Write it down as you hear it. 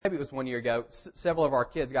maybe it was 1 year ago, several of our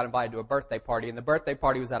kids got invited to a birthday party, and the birthday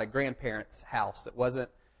party was at a grandparent's house. It wasn't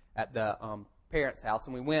at the parents' house,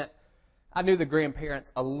 and we went. I knew the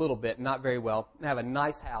grandparents a little bit, not very well. They have a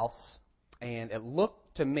nice house, and it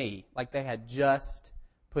looked to me like they had just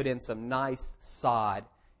put in some nice sod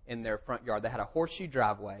in their front yard. They had a horseshoe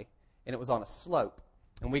driveway, and it was on a slope.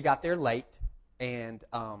 And we got there late, and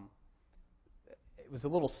it was a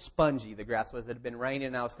little spongy, the grass was. It had been raining,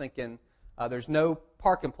 and I was thinking, there's no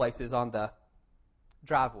parking places on the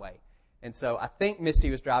driveway. And so I think Misty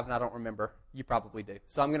was driving. I don't remember. You probably do.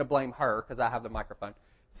 So I'm going to blame her because I have the microphone.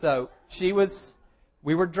 So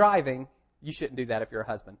we were driving. You shouldn't do that if you're a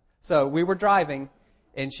husband. So we were driving,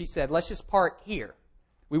 and she said, let's just park here.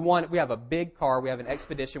 We have a big car. We have an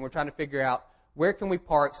Expedition. We're trying to figure out where can we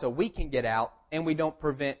park so we can get out and we don't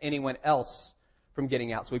prevent anyone else from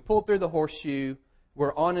getting out. So we pulled through the horseshoe.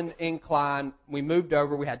 We're on an incline. We moved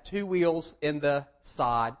over. We had 2 wheels in the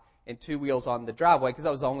sod and 2 wheels on the driveway because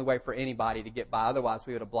that was the only way for anybody to get by. Otherwise,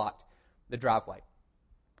 we would have blocked the driveway.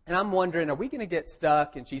 And I'm wondering, are we going to get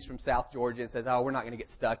stuck? And she's from South Georgia and says, oh, we're not going to get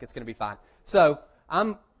stuck. It's going to be fine. So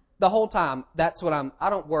the whole time, I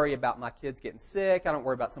don't worry about my kids getting sick. I don't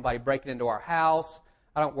worry about somebody breaking into our house.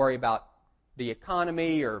 I don't worry about the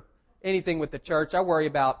economy or anything with the church. I worry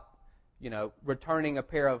about, returning a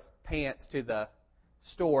pair of pants to the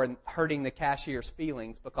store and hurting the cashier's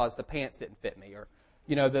feelings because the pants didn't fit me, or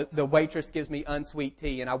the waitress gives me unsweet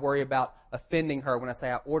tea and I worry about offending her when I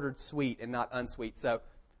say I ordered sweet and not unsweet. So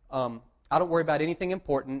I don't worry about anything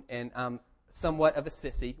important, and I'm somewhat of a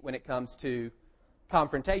sissy when it comes to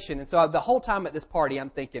confrontation. And so the whole time at this party, I'm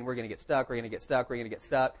thinking we're going to get stuck, we're going to get stuck, we're going to get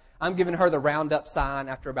stuck. I'm giving her the roundup sign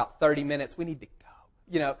after about 30 minutes. We need to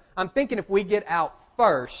go. I'm thinking if we get out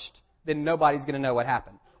first, then nobody's going to know what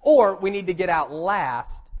happened. Or we need to get out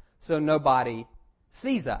last so nobody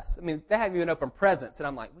sees us. I mean, they haven't even opened presents, and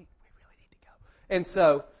I'm like, we really need to go. And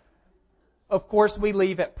so, of course, we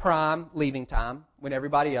leave at prime leaving time when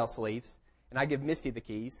everybody else leaves, and I give Misty the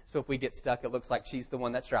keys. So if we get stuck, it looks like she's the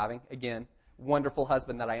one that's driving. Again, wonderful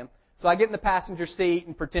husband that I am. So I get in the passenger seat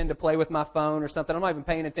and pretend to play with my phone or something. I'm not even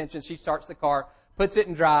paying attention. She starts the car, puts it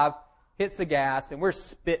in drive, hits the gas, and we're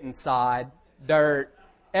spitting sod, dirt,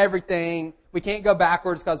 everything. We can't go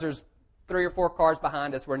backwards because there's 3 or 4 cars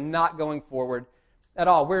behind us. We're not going forward at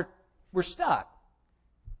all. We're stuck.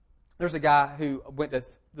 There's a guy who went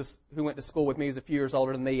to school with me. He's a few years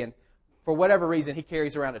older than me, and for whatever reason, he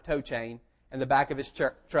carries around a tow chain in the back of his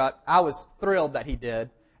truck. I was thrilled that he did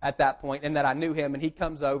at that point, and that I knew him. And he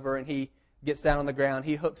comes over and he gets down on the ground.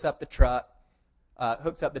 He hooks up the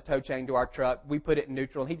the tow chain to our truck. We put it in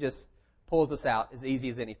neutral, and he just pulls us out as easy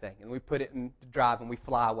as anything. And we put it in drive, and we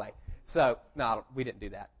fly away. So, no, we didn't do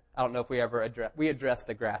that. I don't know if we ever addressed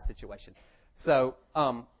the grass situation. So,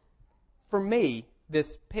 for me,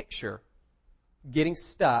 this picture, getting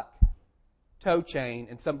stuck, tow chain,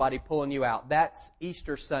 and somebody pulling you out, that's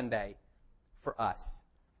Easter Sunday for us.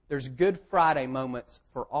 There's Good Friday moments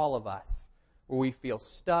for all of us where we feel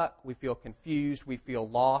stuck, we feel confused, we feel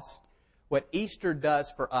lost. What Easter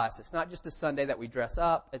does for us, it's not just a Sunday that we dress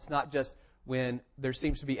up. It's not just when there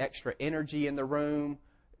seems to be extra energy in the room.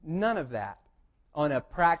 None of that. On a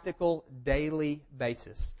practical, daily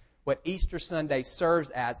basis, what Easter Sunday serves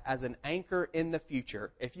as an anchor in the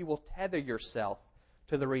future, if you will tether yourself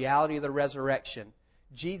to the reality of the resurrection,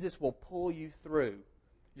 Jesus will pull you through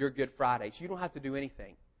your Good Fridays. You don't have to do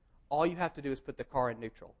anything. All you have to do is put the car in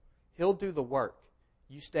neutral. He'll do the work.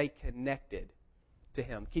 You stay connected to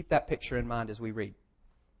Him. Keep that picture in mind as we read.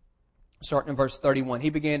 Starting in verse 31, He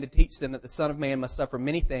began to teach them that the Son of Man must suffer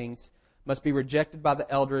many things, must be rejected by the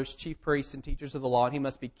elders, chief priests, and teachers of the law, and He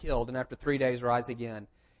must be killed, and after 3 days rise again.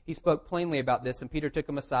 He spoke plainly about this, and Peter took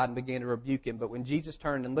him aside and began to rebuke him. But when Jesus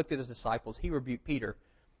turned and looked at His disciples, He rebuked Peter.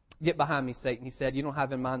 Get behind me, Satan, He said. You don't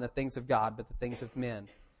have in mind the things of God, but the things of men.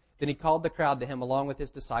 Then He called the crowd to Him along with His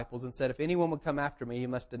disciples and said, if anyone would come after me, he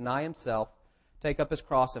must deny himself, take up his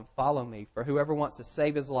cross, and follow me. For whoever wants to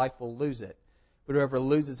save his life will lose it. But whoever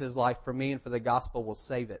loses his life for me and for the gospel will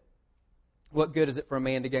save it. What good is it for a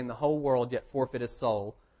man to gain the whole world yet forfeit his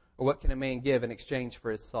soul? Or what can a man give in exchange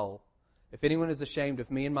for his soul? If anyone is ashamed of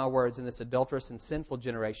me and my words in this adulterous and sinful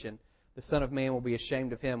generation, the Son of Man will be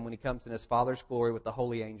ashamed of him when He comes in His Father's glory with the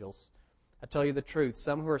holy angels. I tell you the truth,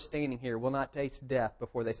 some who are standing here will not taste death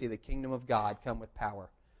before they see the kingdom of God come with power.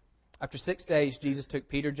 After 6 days, Jesus took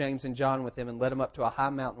Peter, James, and John with Him and led them up to a high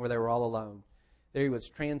mountain where they were all alone. There He was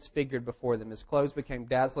transfigured before them. His clothes became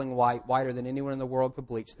dazzling white, whiter than anyone in the world could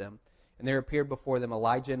bleach them. And there appeared before them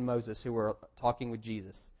Elijah and Moses, who were talking with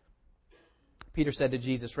Jesus. Peter said to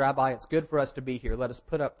Jesus, Rabbi, it's good for us to be here. Let us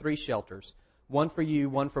put up 3 shelters, one for you,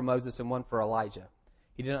 one for Moses, and one for Elijah.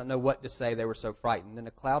 He did not know what to say. They were so frightened. Then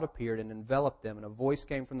a cloud appeared and enveloped them, and a voice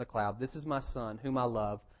came from the cloud, "This is my Son, whom I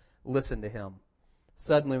love. Listen to him."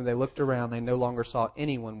 Suddenly, when they looked around, they no longer saw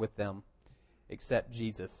anyone with them except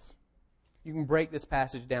Jesus. You can break this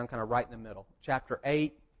passage down kind of right in the middle. Chapter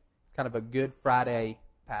 8, kind of a Good Friday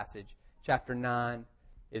passage. Chapter 9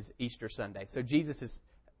 is Easter Sunday. So Jesus is,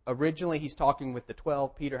 originally he's talking with the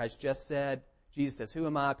 12. Peter has just said, Jesus says, "Who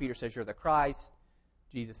am I?" Peter says, "You're the Christ."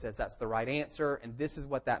 Jesus says, "That's the right answer." And this is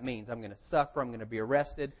what that means. I'm going to suffer. I'm going to be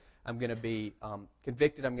arrested. I'm going to be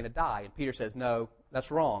convicted. I'm going to die. And Peter says, "No, that's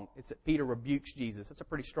wrong." It's that Peter rebukes Jesus. That's a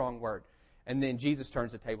pretty strong word. And then Jesus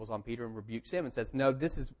turns the tables on Peter and rebukes him and says, "No,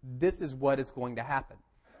 this is what is going to happen."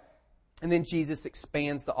 And then Jesus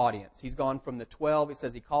expands the audience. He's gone from the 12. It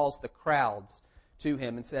says he calls the crowds to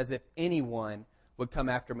him and says, "If anyone would come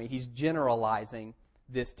after me." He's generalizing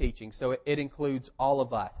this teaching. So it includes all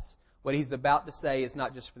of us. What he's about to say is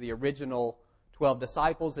not just for the original 12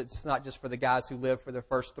 disciples. It's not just for the guys who lived for the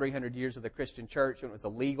first 300 years of the Christian church when it was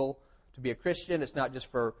illegal to be a Christian. It's not just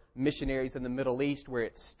for missionaries in the Middle East where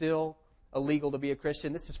it's still illegal to be a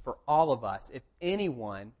Christian. This is for all of us. If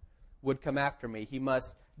anyone would come after me, he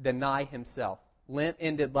must deny himself. Lent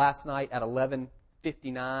ended last night at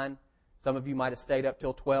 11:59. Some of you might have stayed up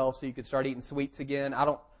till 12 so you could start eating sweets again. I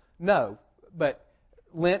don't know. But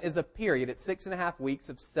Lent is a period. It's 6.5 weeks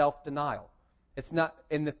of self-denial. It's not,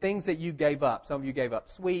 and the things that you gave up, some of you gave up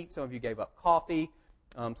sweets, some of you gave up coffee,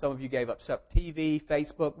 some of you gave up TV,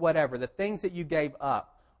 Facebook, whatever. The things that you gave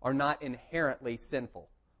up are not inherently sinful.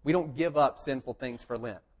 We don't give up sinful things for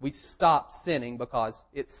Lent. We stop sinning because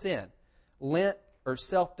it's sin. Lent or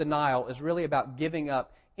self-denial is really about giving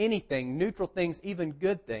up anything, neutral things, even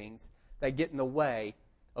good things, that get in the way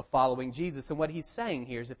of following Jesus. And what he's saying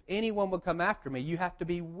here is if anyone would come after me, you have to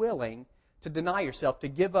be willing to deny yourself, to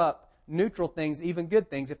give up neutral things, even good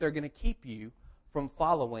things, if they're going to keep you from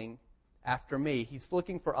following after me. He's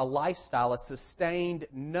looking for a lifestyle, a sustained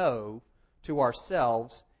no to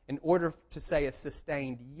ourselves in order to say a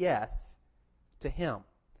sustained yes to him.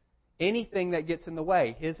 Anything that gets in the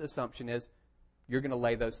way, his assumption is you're going to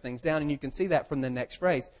lay those things down. And you can see that from the next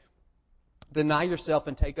phrase. Deny yourself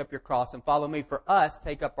and take up your cross and follow me. For us,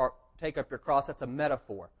 take up your cross, that's a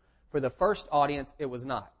metaphor. For the first audience, it was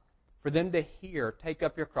not. For them to hear, take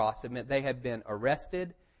up your cross, it meant they had been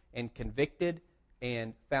arrested and convicted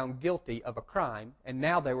and found guilty of a crime, and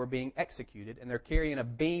now they were being executed, and they're carrying a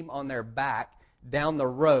beam on their back down the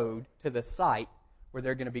road to the site where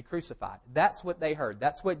they're going to be crucified. That's what they heard.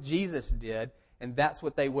 That's what Jesus did, and that's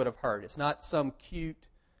what they would have heard. It's not some cute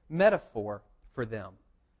metaphor for them.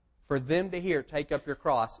 For them to hear, take up your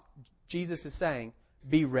cross, Jesus is saying,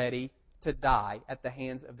 be ready to die at the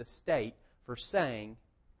hands of the state for saying,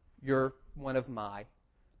 you're one of my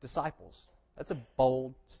disciples. That's a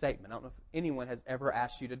bold statement. I don't know if anyone has ever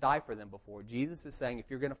asked you to die for them before. Jesus is saying, if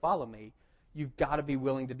you're going to follow me, you've got to be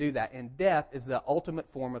willing to do that. And death is the ultimate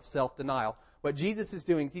form of self-denial. What Jesus is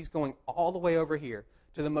doing is he's going all the way over here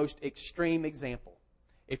to the most extreme example.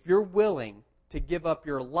 If you're willing to give up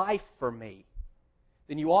your life for me,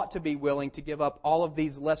 then you ought to be willing to give up all of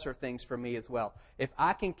these lesser things for me as well. If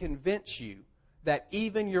I can convince you that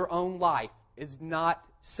even your own life is not,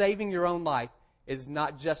 saving your own life is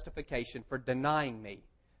not justification for denying me,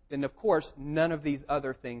 then of course none of these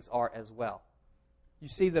other things are as well. You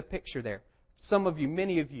see the picture there. Some of you,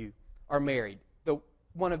 many of you, are married.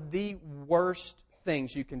 One of the worst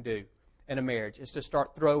things you can do in a marriage is to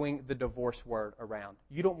start throwing the divorce word around.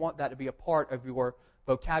 You don't want that to be a part of your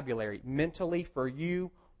vocabulary, mentally, for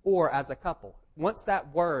you, or as a couple. Once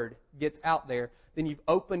that word gets out there, then you've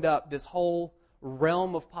opened up this whole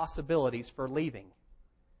realm of possibilities for leaving.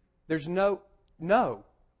 There's no.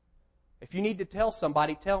 If you need to tell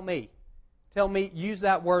somebody, tell me. Tell me, use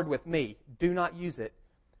that word with me. Do not use it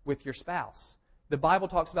with your spouse. The Bible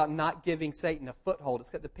talks about not giving Satan a foothold. It's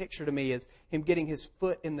got the picture to me as him getting his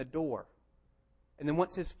foot in the door. And then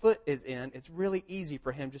once his foot is in, it's really easy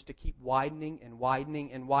for him just to keep widening and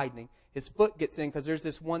widening and widening. His foot gets in because there's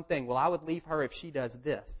this one thing. Well, I would leave her if she does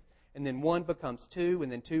this. And then 1 becomes 2,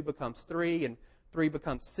 and then 2 becomes 3, and 3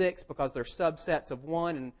 becomes 6 because they're subsets of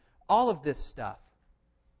 1, and all of this stuff.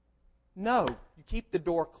 No, you keep the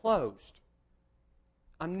door closed.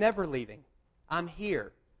 I'm never leaving. I'm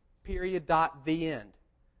here. Period. Dot. The end.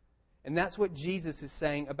 And that's what Jesus is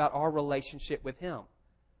saying about our relationship with him.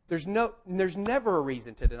 There's never a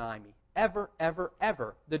reason to deny me. Ever, ever,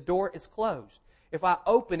 ever. The door is closed. If I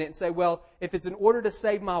open it and say, well, if it's in order to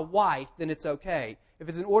save my wife, then it's okay. If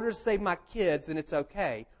it's in order to save my kids, then it's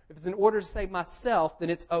okay. If it's in order to save myself, then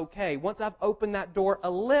it's okay. Once I've opened that door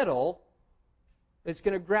a little, it's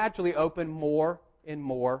going to gradually open more and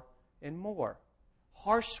more and more.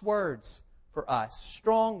 harsh words for us,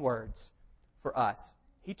 strong words for us.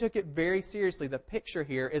 He took it very seriously. The picture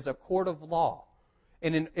here is a court of law.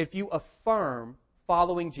 And if you affirm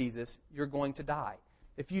following Jesus, you're going to die.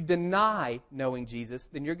 If you deny knowing Jesus,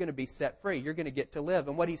 then you're going to be set free. You're going to get to live.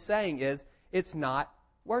 And what he's saying is, it's not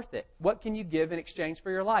worth it. What can you give in exchange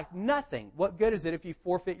for your life? Nothing. What good is it if you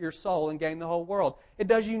forfeit your soul and gain the whole world? It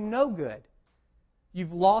does you no good.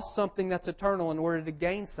 You've lost something that's eternal in order to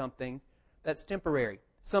gain something that's temporary.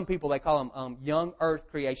 Some people, they call them young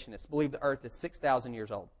earth creationists, believe the earth is 6,000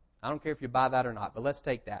 years old. I don't care if you buy that or not, but let's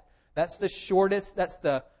take that. That's the shortest, that's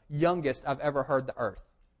the youngest I've ever heard the earth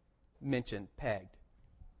mentioned, pegged.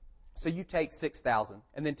 So you take 6,000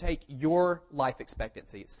 and then take your life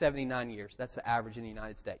expectancy. It's 79 years. That's the average in the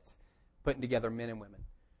United States, putting together men and women.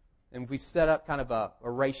 And if we set up kind of a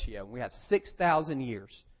ratio, we have 6,000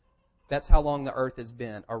 years. That's how long the earth has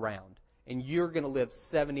been around. And you're going to live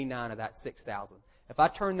 79 of that 6,000. If I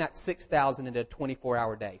turn that 6,000 into a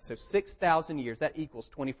 24-hour day, so 6,000 years, that equals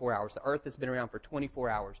 24 hours. The earth has been around for 24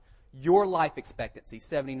 hours. Your life expectancy,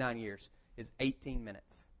 79 years, is 18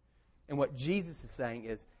 minutes. And what Jesus is saying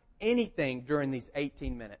is, anything during these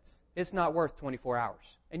 18 minutes, it's not worth 24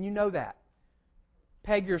 hours. And you know that.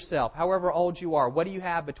 Peg yourself, however old you are, what do you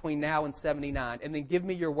have between now and 79? And then give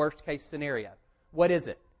me your worst case scenario. What is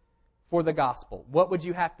it for the gospel? What would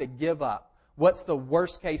you have to give up? What's the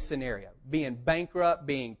worst case scenario? Being bankrupt,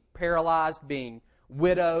 being paralyzed, being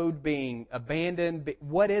widowed, being abandoned.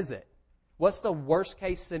 What is it? What's the worst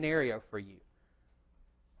case scenario for you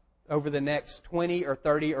over the next 20 or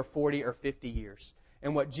 30 or 40 or 50 years?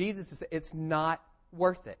 And what Jesus is saying, it's not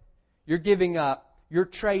worth it. You're giving up, you're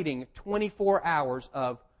trading 24 hours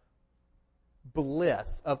of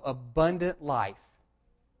bliss, of abundant life.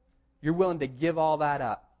 You're willing to give all that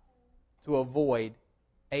up to avoid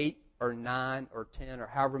 8 or 9 or 10 or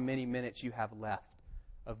however many minutes you have left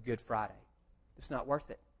of Good Friday. It's not worth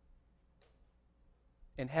it.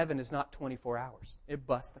 And heaven is not 24 hours. It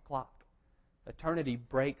busts the clock. Eternity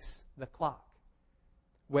breaks the clock.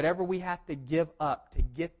 Whatever we have to give up to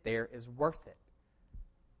get there is worth it.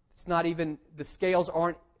 It's not even, the scales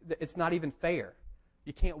aren't, it's not even fair.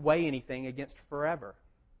 You can't weigh anything against forever.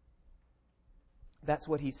 That's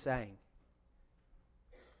what he's saying.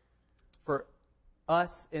 For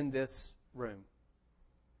us in this room,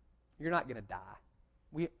 you're not going to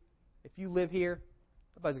die. If you live here,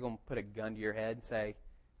 nobody's going to put a gun to your head and say,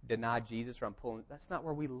 deny Jesus or I'm pulling. That's not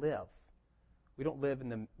where we live. We don't live in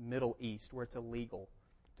the Middle East where it's illegal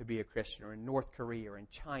to be a Christian, or in North Korea or in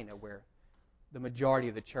China where the majority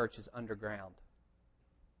of the church is underground.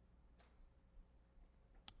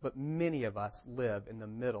 But many of us live in the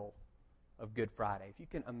middle of Good Friday. If you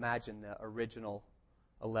can imagine the original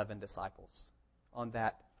 11 disciples on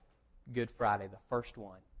that Good Friday, the first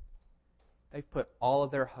one, they've put all of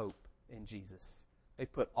their hope in Jesus.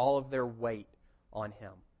 They've put all of their weight on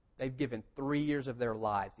Him. They've given 3 years of their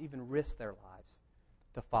lives, even risked their lives,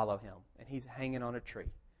 to follow Him. And He's hanging on a tree.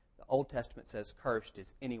 The Old Testament says, cursed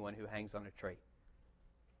is anyone who hangs on a tree.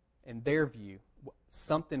 In their view,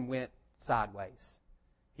 something went sideways.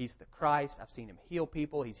 He's the Christ. I've seen Him heal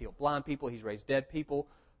people. He's healed blind people. He's raised dead people.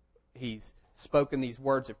 He's spoken these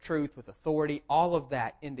words of truth with authority. All of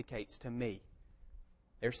that indicates to me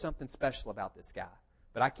there's something special about this guy.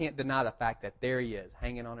 But I can't deny the fact that there he is,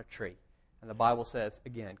 hanging on a tree. And the Bible says,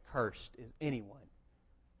 again, cursed is anyone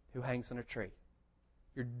who hangs on a tree.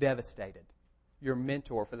 You're devastated. Your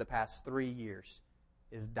mentor for the past 3 years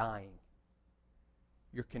is dying.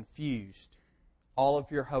 You're confused. All of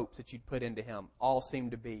your hopes that you'd put into him all seem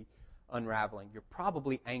to be unraveling. You're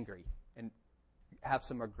probably angry and have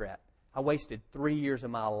some regret. I wasted 3 years of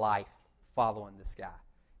my life following this guy,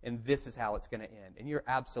 and this is how it's going to end. And you're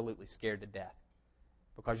absolutely scared to death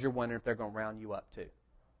because you're wondering if they're going to round you up too.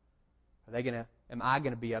 Am I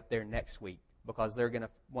going to be up there next week? Because they're going to,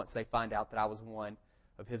 once they find out that I was one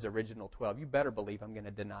of his original 12, you better believe I'm going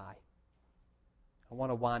to deny. I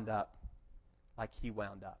want to wind up like he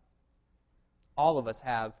wound up. All of us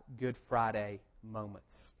have Good Friday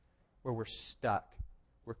moments where we're stuck,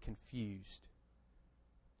 we're confused,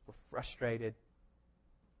 we're frustrated,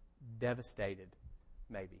 devastated,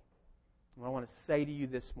 maybe. What I want to say to you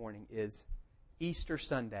this morning is Easter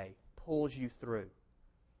Sunday pulls you through.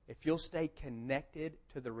 If you'll stay connected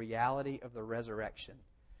to the reality of the resurrection,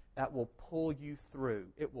 that will pull you through.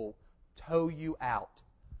 It will tow you out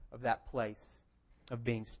of that place of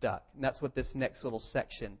being stuck. And that's what this next little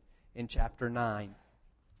section in chapter 9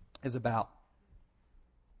 is about.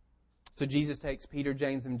 So Jesus takes Peter,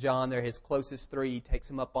 James, and John. They're his closest three. He takes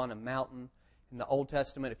them up on a mountain. In the Old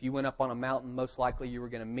Testament, if you went up on a mountain, most likely you were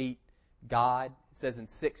going to meet God. It says in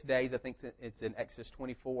 6 days, I think it's in Exodus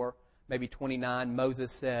 24, maybe 29,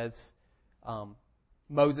 Moses says,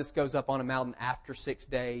 Moses goes up on a mountain after 6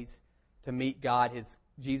 days to meet God.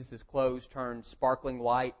 Jesus' clothes turn sparkling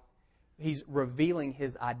white. He's revealing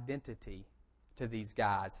his identity to these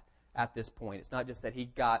guys at this point. It's not just that he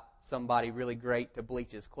got somebody really great to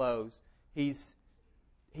bleach his clothes. He's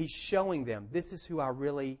showing them, this is who I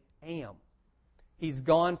really am. He's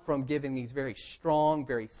gone from giving these very strong,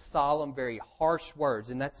 very solemn, very harsh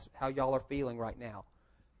words, and that's how y'all are feeling right now.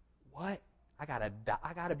 What? I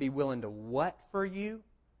gotta be willing to what for you?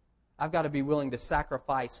 I've got to be willing to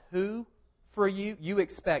sacrifice who for you? You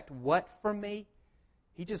expect what from me?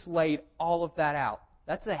 He just laid all of that out.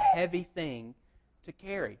 That's a heavy thing to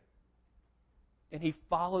carry. And he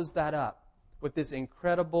follows that up with this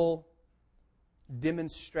incredible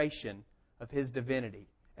demonstration of his divinity.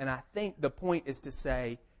 And I think the point is to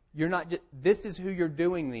say, you're not just, this is who you're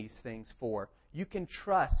doing these things for. You can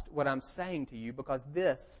trust what I'm saying to you because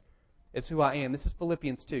this is who I am. This is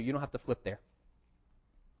Philippians 2. You don't have to flip there.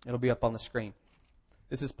 It'll be up on the screen.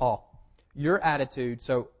 This is Paul. Your attitude,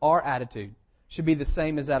 so our attitude, should be the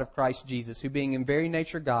same as that of Christ Jesus, who being in very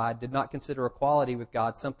nature God, did not consider equality with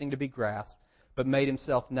God something to be grasped, but made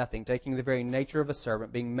himself nothing, taking the very nature of a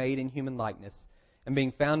servant, being made in human likeness. And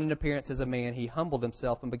being found in appearance as a man, he humbled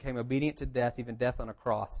himself and became obedient to death, even death on a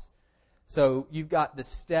cross. So you've got the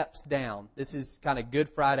steps down. This is kind of Good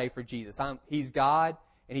Friday for Jesus. He's God,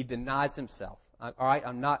 and he denies himself. All right,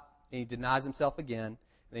 I'm not, and he denies himself again, and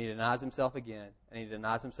then he denies himself again, and he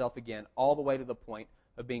denies himself again, all the way to the point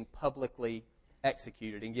of being publicly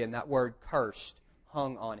executed. And again, that word cursed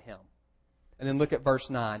hung on him. And then look at verse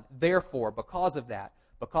 9. Therefore, because of that,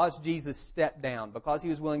 because Jesus stepped down, because he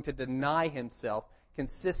was willing to deny himself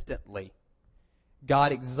consistently,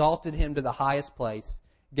 God exalted him to the highest place,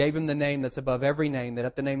 gave him the name that's above every name, that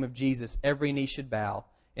at the name of Jesus every knee should bow,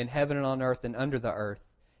 in heaven and on earth and under the earth,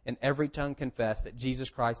 and every tongue confess that Jesus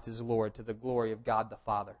Christ is Lord, to the glory of God the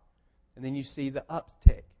Father. And then you see the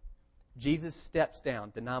uptick. Jesus steps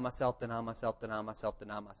down, deny myself, deny myself, deny myself,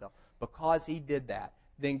 deny myself. Because he did that,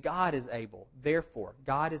 then God is able, therefore,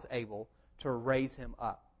 God is able to raise him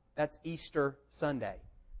up. That's Easter Sunday.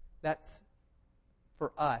 That's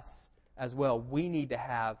for us as well. We need to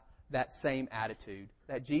have that same attitude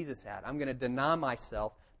that Jesus had. I'm going to deny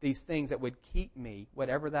myself these things that would keep me,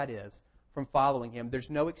 whatever that is, from following him. There's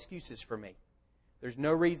no excuses for me. There's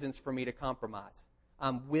no reasons for me to compromise.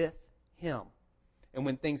 I'm with him. And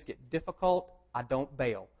when things get difficult, I don't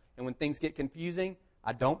bail. And when things get confusing,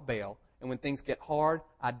 I don't bail. And when things get hard,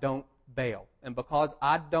 I don't bail. And because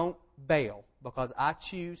I don't bail, because I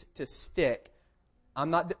choose to stick,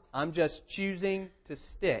 I'm just choosing to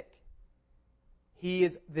stick, he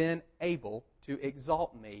is then able to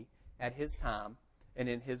exalt me at his time and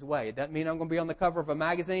in his way. It doesn't mean I'm going to be on the cover of a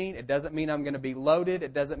magazine. It doesn't mean I'm going to be loaded.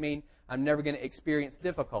 It doesn't mean I'm never going to experience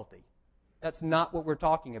difficulty. That's not what we're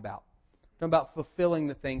talking about. We're talking about fulfilling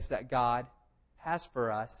the things that God has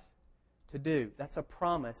for us to do. That's a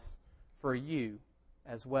promise for you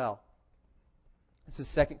as well. This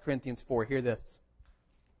is 2 Corinthians 4. Hear this.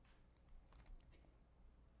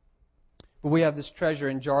 But we have this treasure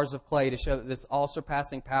in jars of clay to show that this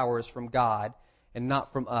all-surpassing power is from God and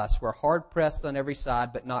not from us. We're hard-pressed on every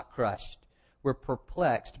side, but not crushed. We're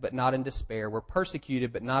perplexed, but not in despair. We're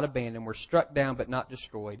persecuted, but not abandoned. We're struck down, but not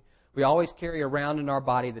destroyed. We always carry around in our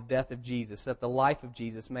body the death of Jesus, so that the life of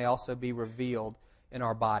Jesus may also be revealed in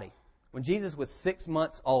our body. When Jesus was 6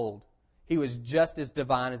 months old, he was just as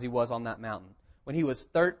divine as he was on that mountain. When he was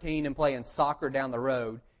 13 and playing soccer down the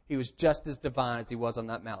road, he was just as divine as he was on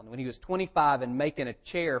that mountain. When he was 25 and making a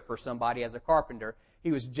chair for somebody as a carpenter,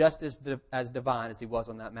 he was just as divine as he was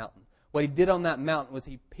on that mountain. What he did on that mountain was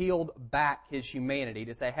he peeled back his humanity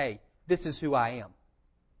to say, hey, this is who I am.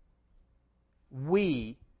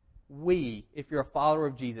 We, if you're a follower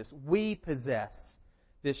of Jesus, we possess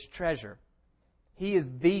this treasure. He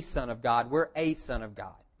is the Son of God. We're a son of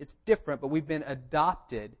God. It's different, but we've been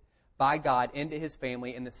adopted by God into his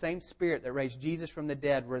family, and the same Spirit that raised Jesus from the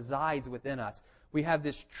dead resides within us. We have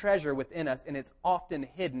this treasure within us, and it's often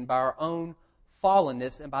hidden by our own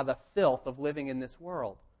fallenness and by the filth of living in this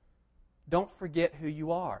world. Don't forget who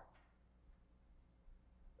you are.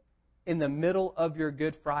 In the middle of your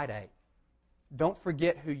Good Friday, don't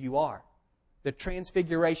forget who you are. The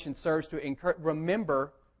Transfiguration serves to encourage.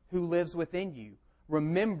 Remember who lives within you.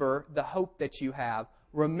 Remember the hope that you have.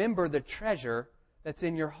 Remember the treasure that's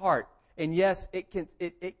in your heart. And yes, it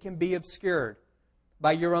can be obscured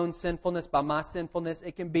by your own sinfulness, by my sinfulness.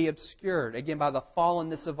 It can be obscured, again, by the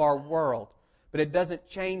fallenness of our world. But it doesn't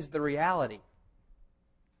change the reality.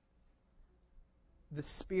 the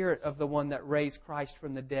Spirit of the one that raised Christ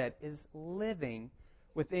from the dead is living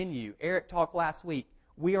within you. Eric talked last week.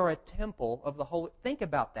 We are a temple of the Holy. Think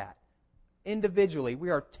about that. Individually, we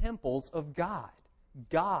are temples of God.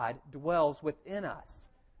 God dwells within us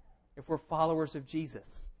if we're followers of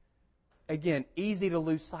Jesus. Again, easy to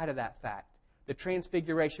lose sight of that fact. The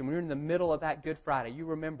Transfiguration, when you're in the middle of that Good Friday, you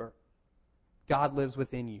remember God lives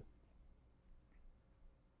within you.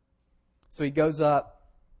 So he goes up,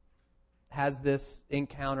 has this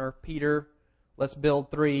encounter. Peter, let's build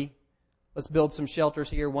 3. Let's build some shelters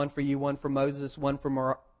here, one for you, one for Moses, one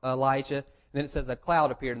for Elijah. And then it says a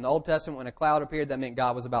cloud appeared. In the Old Testament, when a cloud appeared, that meant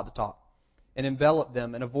God was about to talk. And enveloped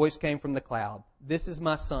them, and a voice came from the cloud. This is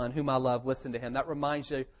my Son, whom I love. Listen to him. That reminds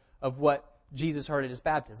you of what Jesus heard at his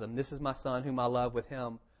baptism. This is my Son, whom I love. With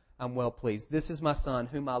him I'm well pleased. This is my Son,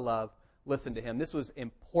 whom I love. Listen to him. This was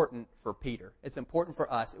important for Peter. It's important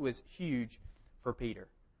for us. It was huge for Peter.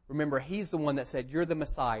 Remember, he's the one that said, you're the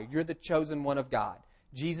Messiah. You're the chosen one of God.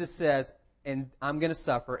 Jesus says, and I'm going to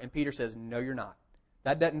suffer. And Peter says, no, you're not.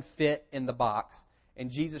 That doesn't fit in the box.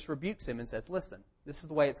 And Jesus rebukes him and says, listen, this is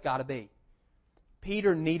the way it's got to be.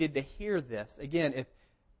 Peter needed to hear this. Again, if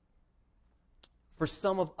for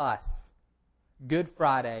some of us, Good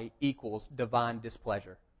Friday equals divine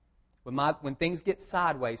displeasure. When things get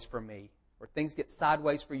sideways for me, or things get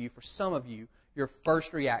sideways for you, for some of you, your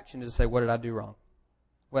first reaction is to say, what did I do wrong?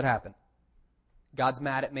 What happened? God's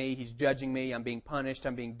mad at me. He's judging me. I'm being punished.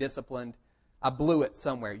 I'm being disciplined. I blew it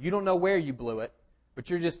somewhere. You don't know where you blew it, but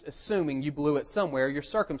you're just assuming you blew it somewhere. Your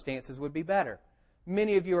circumstances would be better.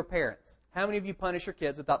 Many of you are parents. How many of you punish your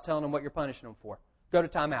kids without telling them what you're punishing them for? Go to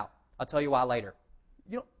timeout. I'll tell you why later.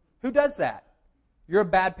 Who does that? You're a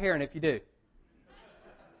bad parent if you do.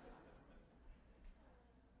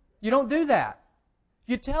 You don't do that.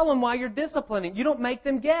 You tell them why you're disciplining. You don't make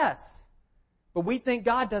them guess. But we think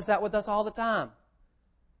God does that with us all the time.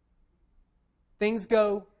 Things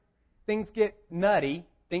get nutty,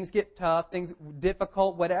 things get tough, things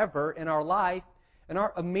difficult, whatever in our life, and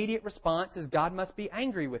our immediate response is, God must be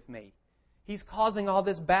angry with me. He's causing all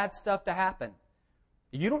this bad stuff to happen.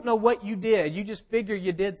 You don't know what you did. You just figure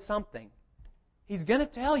you did something. He's going to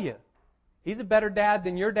tell you. He's a better dad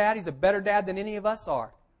than your dad. He's a better dad than any of us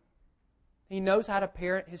are. He knows how to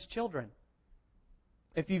parent his children.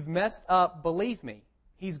 If you've messed up, believe me,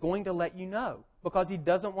 He's going to let you know because He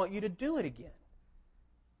doesn't want you to do it again.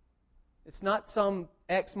 It's not some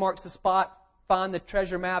X marks the spot, find the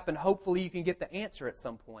treasure map, and hopefully you can get the answer at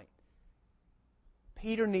some point.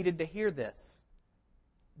 Peter needed to hear this.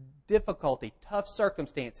 Difficulty, tough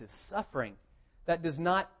circumstances, suffering. That does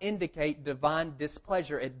not indicate divine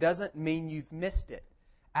displeasure. It doesn't mean you've missed it.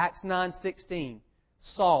 Acts 9:16,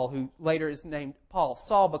 Saul, who later is named Paul,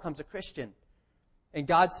 Saul becomes a Christian. And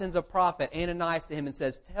God sends a prophet, Ananias, to him and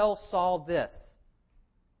says, tell Saul this.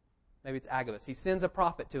 Maybe it's Agabus. He sends a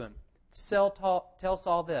prophet to him. Tell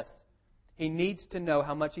Saul this. He needs to know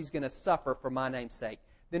how much he's going to suffer for my name's sake.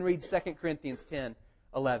 Then read 2 Corinthians 10,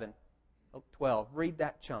 11, 12. Read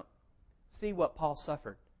that chunk. See what Paul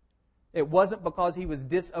suffered. It wasn't because he was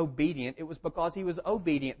disobedient. It was because he was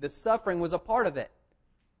obedient. The suffering was a part of it.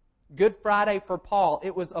 Good Friday for Paul,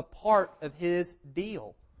 it was a part of his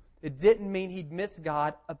deal. It didn't mean he'd miss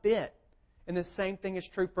God a bit. And the same thing is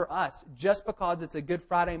true for us. Just because it's a Good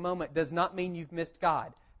Friday moment does not mean you've missed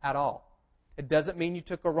God at all. It doesn't mean you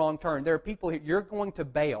took a wrong turn. There are people here, you're going to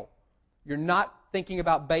bail. You're not thinking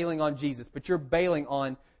about bailing on Jesus, but you're bailing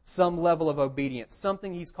on some level of obedience,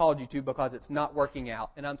 something He's called you to because it's not working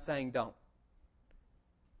out. And I'm saying don't.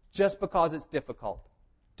 Just because it's difficult.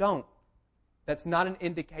 Don't. That's not an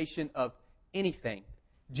indication of anything.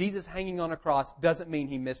 Jesus hanging on a cross doesn't mean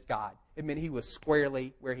He missed God. It meant He was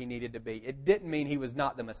squarely where He needed to be. It didn't mean He was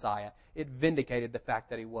not the Messiah. It vindicated the fact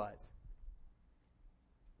that He was.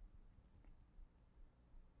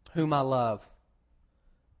 Whom I love.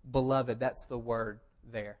 Beloved, that's the word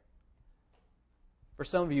there. For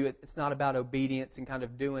some of you, it's not about obedience and kind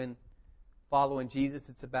of following Jesus.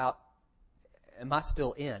 It's about, am I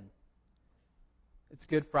still in? It's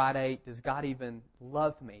Good Friday. Does God even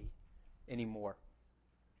love me anymore?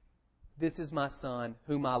 This is my Son,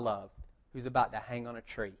 whom I love, who's about to hang on a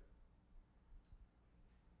tree.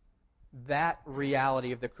 That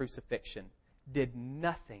reality of the crucifixion did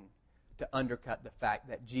nothing to undercut the fact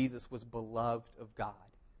that Jesus was beloved of God.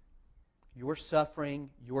 Your suffering,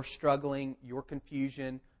 your struggling, your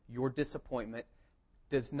confusion, your disappointment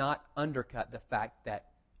does not undercut the fact that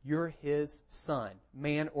you're His son,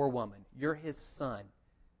 man or woman. You're His son.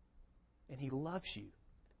 And He loves you.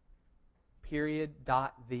 Period.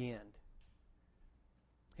 The end.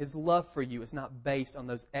 His love for you is not based on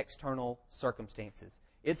those external circumstances.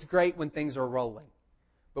 It's great when things are rolling.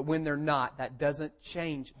 But when they're not, that doesn't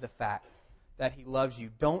change the fact that He loves you.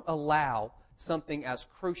 Don't allow something as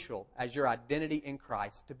crucial as your identity in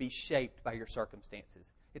Christ to be shaped by your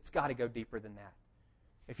circumstances. It's got to go deeper than that.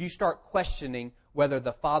 If you start questioning whether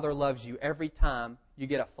the Father loves you every time you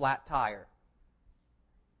get a flat tire,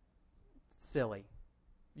 it's silly.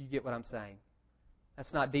 You get what I'm saying?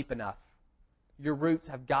 That's not deep enough. Your roots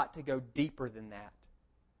have got to go deeper than that.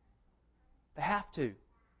 They have to.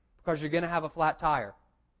 Because you're going to have a flat tire.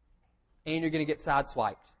 And you're going to get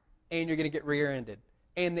sideswiped. And you're going to get rear-ended.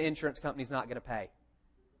 And the insurance company's not going to pay.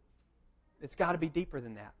 It's got to be deeper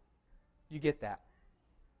than that. You get that.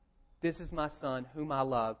 This is my Son, whom I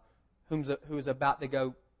love, who is about to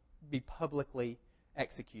go be publicly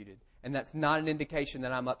executed. And that's not an indication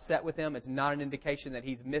that I'm upset with Him. It's not an indication that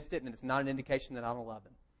He's missed it. And it's not an indication that I don't love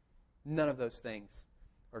Him. None of those things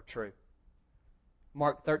are true.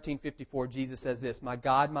 Mark 13:54, Jesus says this, my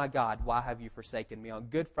God, why have you forsaken me? On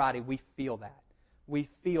Good Friday, we feel that. We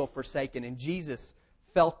feel forsaken. And Jesus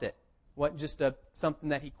felt it. It wasn't just something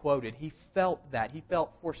that He quoted. He felt that. He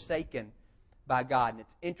felt forsaken by God. And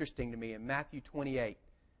it's interesting to me in Matthew 28,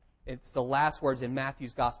 it's the last words in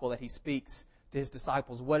Matthew's gospel that He speaks to His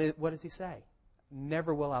disciples. What does He say?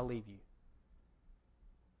 Never will I leave you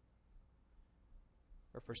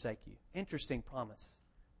or forsake you. Interesting promise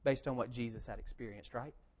based on what Jesus had experienced,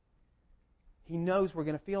 right? He knows we're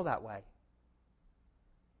going to feel that way.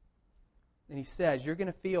 And He says, you're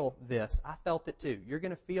going to feel this. I felt it too. You're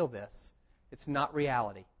going to feel this. It's not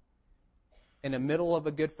reality. In the middle of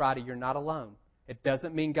a Good Friday, you're not alone. It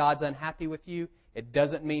doesn't mean God's unhappy with you. It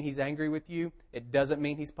doesn't mean He's angry with you. It doesn't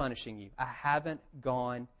mean He's punishing you. I haven't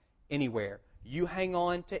gone anywhere. You hang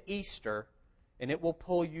on to Easter, and it will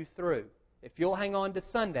pull you through. If you'll hang on to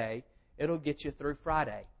Sunday, it'll get you through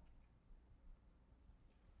Friday.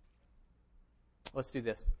 Let's do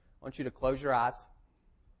this. I want you to close your eyes.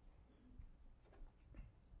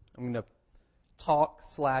 I'm going to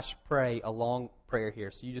talk/pray a long prayer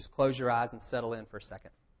here. So you just close your eyes and settle in for a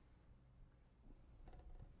second.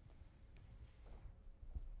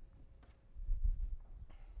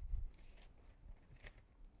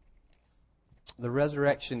 The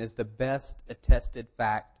resurrection is the best attested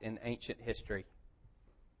fact in ancient history.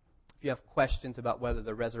 If you have questions about whether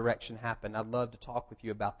the resurrection happened, I'd love to talk with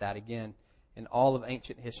you about that again. In all of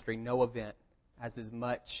ancient history, no event has as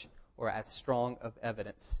much or as strong of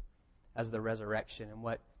evidence as the resurrection. And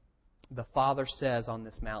what the Father says on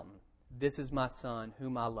this mountain, this is my Son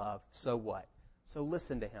whom I love, so what? So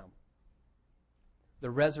listen to Him. The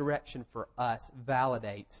resurrection for us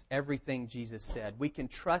validates everything Jesus said. We can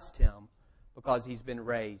trust Him because He's been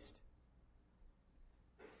raised.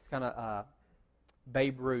 It's kind of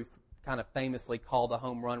Babe Ruth kind of famously called a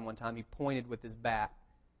home run one time. He pointed with his bat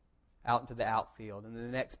out into the outfield. And the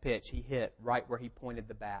next pitch, he hit right where he pointed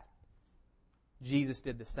the bat. Jesus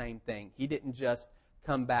did the same thing. He didn't just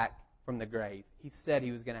come back from the grave. He said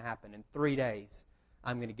He was going to happen. In 3 days,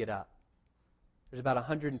 I'm going to get up. There's about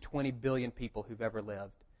 120 billion people who've ever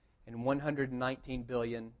lived. And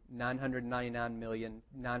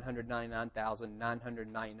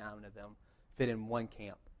 119,999,999,999 of them fit in one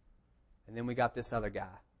camp. And then we got this other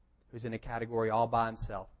guy who's in a category all by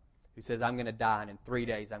himself, who says, I'm going to die, and in 3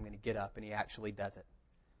 days I'm going to get up, and he actually does it.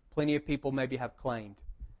 Plenty of people maybe have claimed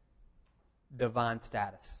divine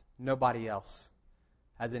status. Nobody else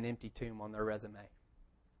has an empty tomb on their resume.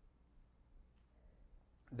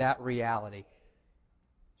 That reality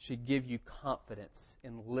should give you confidence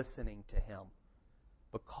in listening to Him,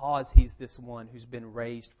 because He's this one who's been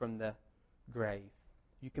raised from the grave.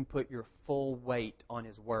 You can put your full weight on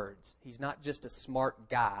His words. He's not just a smart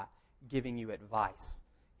guy giving you advice.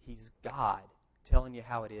 He's God telling you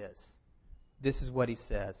how it is. This is what He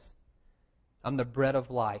says. I'm the bread of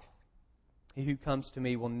life. He who comes to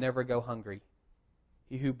me will never go hungry.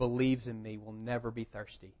 He who believes in me will never be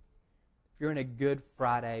thirsty. If you're in a Good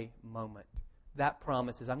Friday moment, that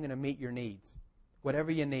promise is I'm going to meet your needs. Whatever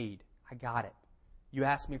you need, I got it. You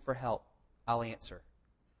ask me for help, I'll answer.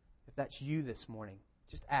 If that's you this morning,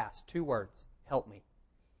 just ask 2 words, help me.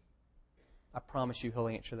 I promise you He'll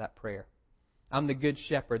answer that prayer. I'm the good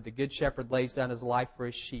shepherd. The good shepherd lays down his life for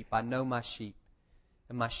his sheep. I know my sheep,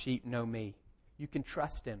 and my sheep know me. You can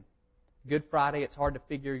trust Him. Good Friday, it's hard to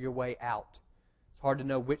figure your way out. It's hard to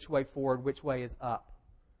know which way forward, which way is up.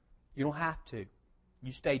 You don't have to.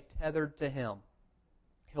 You stay tethered to Him.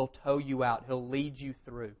 He'll tow you out. He'll lead you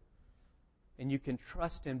through. And you can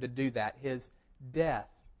trust Him to do that. His death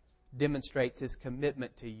demonstrates His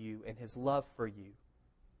commitment to you and His love for you.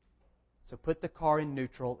 So put the car in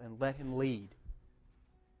neutral and let Him lead.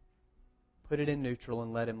 Put it in neutral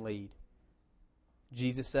and let Him lead.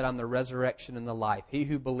 Jesus said, I'm the resurrection and the life. He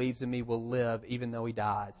who believes in me will live even though he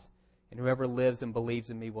dies. And whoever lives and believes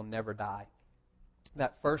in me will never die.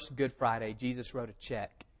 That first Good Friday, Jesus wrote a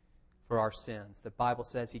check for our sins. The Bible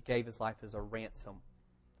says he gave his life as a ransom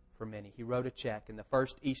for many. He wrote a check, and the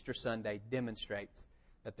first Easter Sunday demonstrates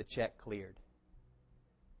that the check cleared.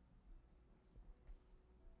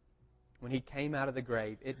 When he came out of the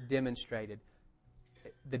grave, it demonstrated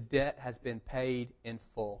the debt has been paid in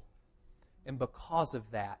full. And because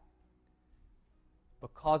of that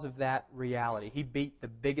reality, he beat the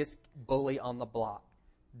biggest bully on the block,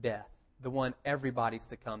 death, the one everybody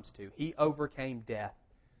succumbs to. He overcame death.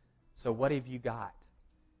 So what have you got?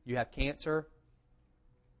 You have cancer,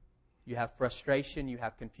 you have frustration, you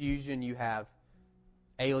have confusion, you have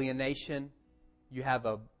alienation, you have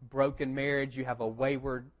a broken marriage, you have a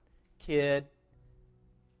wayward kid,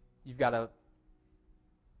 you've got a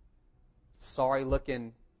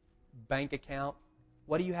sorry-looking bank account.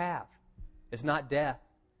 What do you have? It's not death.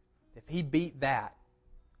 If he beat that,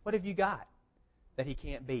 what have you got that he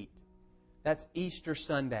can't beat? That's Easter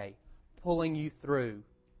Sunday pulling you through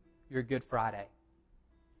your Good Friday.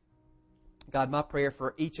 God, my prayer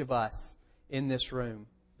for each of us in this room,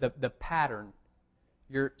 the pattern,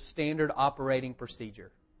 your standard operating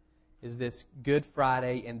procedure is this Good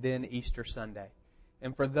Friday and then Easter Sunday.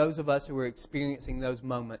 And for those of us who are experiencing those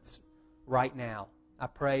moments right now, I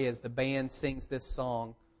pray as the band sings this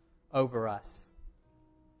song over us,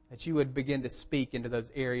 that you would begin to speak into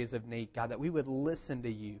those areas of need, God, that we would listen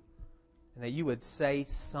to you and that you would say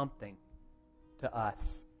something to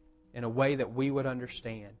us in a way that we would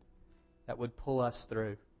understand, that would pull us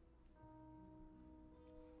through.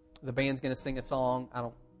 The band's going to sing a song.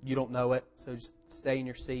 You don't know it, so just stay in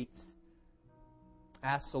your seats.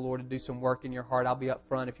 Ask the Lord to do some work in your heart. I'll be up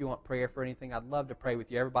front if you want prayer for anything. I'd love to pray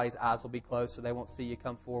with you. Everybody's eyes will be closed so they won't see you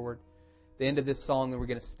come forward. At the end of this song, then we're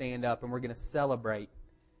going to stand up and we're going to celebrate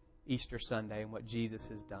Easter Sunday and what Jesus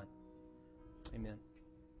has done. Amen.